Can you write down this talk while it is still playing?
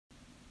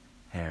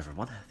Hey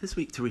everyone. This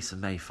week Theresa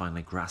May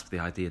finally grasped the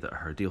idea that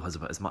her deal has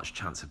about as much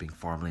chance of being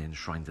formally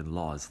enshrined in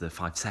law as the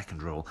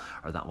 5-second rule,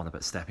 or that one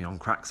about stepping on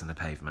cracks in the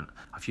pavement.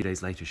 A few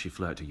days later she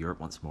flew out to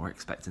Europe once more,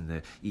 expecting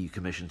the EU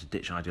Commission to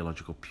ditch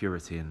ideological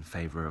purity in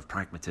favour of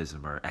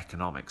pragmatism or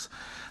economics.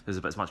 There's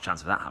about as much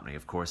chance of that happening,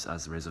 of course,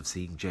 as there is of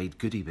seeing Jade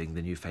Goody being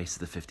the new face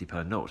of the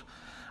 £50 note.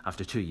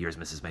 After 2 years,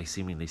 Mrs May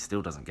seemingly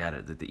still doesn't get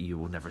it that the EU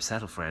will never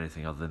settle for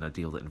anything other than a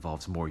deal that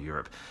involves more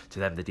Europe. To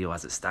them, the deal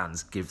as it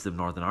stands gives them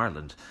Northern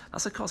Ireland.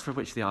 That's a cause for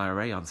which the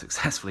IRA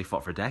unsuccessfully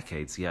fought for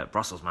decades, yet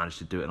Brussels managed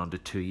to do it in under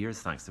 2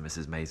 years thanks to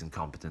Mrs May's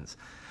incompetence.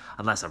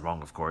 Unless I'm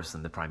wrong, of course,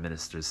 and the Prime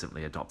Minister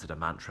simply adopted a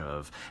mantra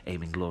of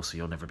aiming low so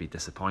you'll never be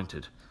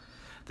disappointed.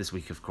 This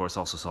week, of course,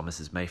 also saw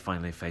Mrs May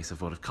finally face a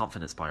vote of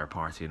confidence by her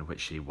party in which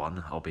she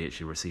won, albeit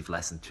she received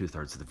less than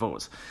 2/3 of the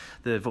votes.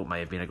 The vote may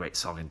have been a great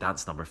song and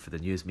dance number for the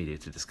news media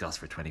to discuss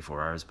for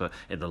 24 hours, but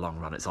in the long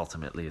run it's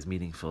ultimately as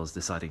meaningful as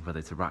deciding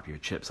whether to wrap your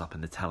chips up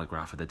in the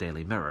Telegraph or the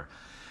Daily Mirror.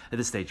 At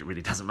this stage, it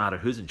really doesn't matter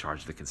who's in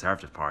charge of the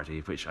Conservative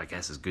Party, which I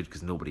guess is good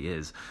because nobody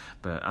is.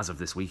 But as of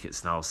this week,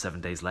 it's now 7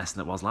 days less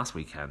than it was last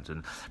weekend,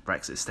 and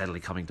Brexit is steadily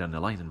coming down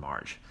the line in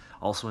March.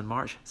 Also in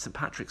March, St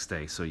Patrick's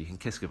Day, so you can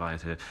kiss goodbye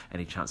to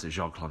any chance that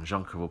Jean-Claude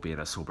Juncker will be in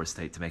a sober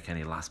state to make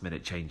any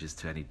last-minute changes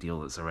to any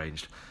deal that's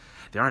arranged.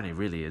 The irony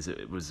really is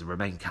it was the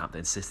Remain camp that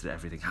insisted that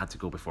everything had to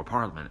go before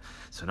Parliament,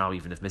 so now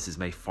even if Mrs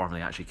May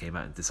formally actually came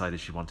out and decided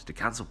she wanted to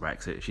cancel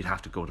Brexit, she'd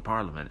have to go to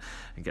Parliament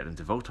and get them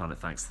to vote on it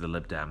thanks to the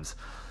Lib Dems.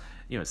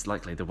 You know, it's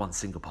likely the one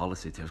single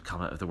policy to have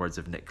come out of the words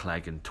of Nick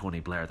Clegg and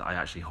Tony Blair that I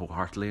actually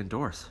wholeheartedly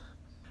endorse.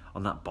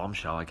 On that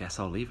bombshell, I guess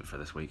I'll leave it for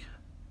this week.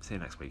 See you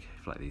next week.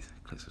 If you like these,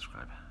 click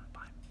subscribe.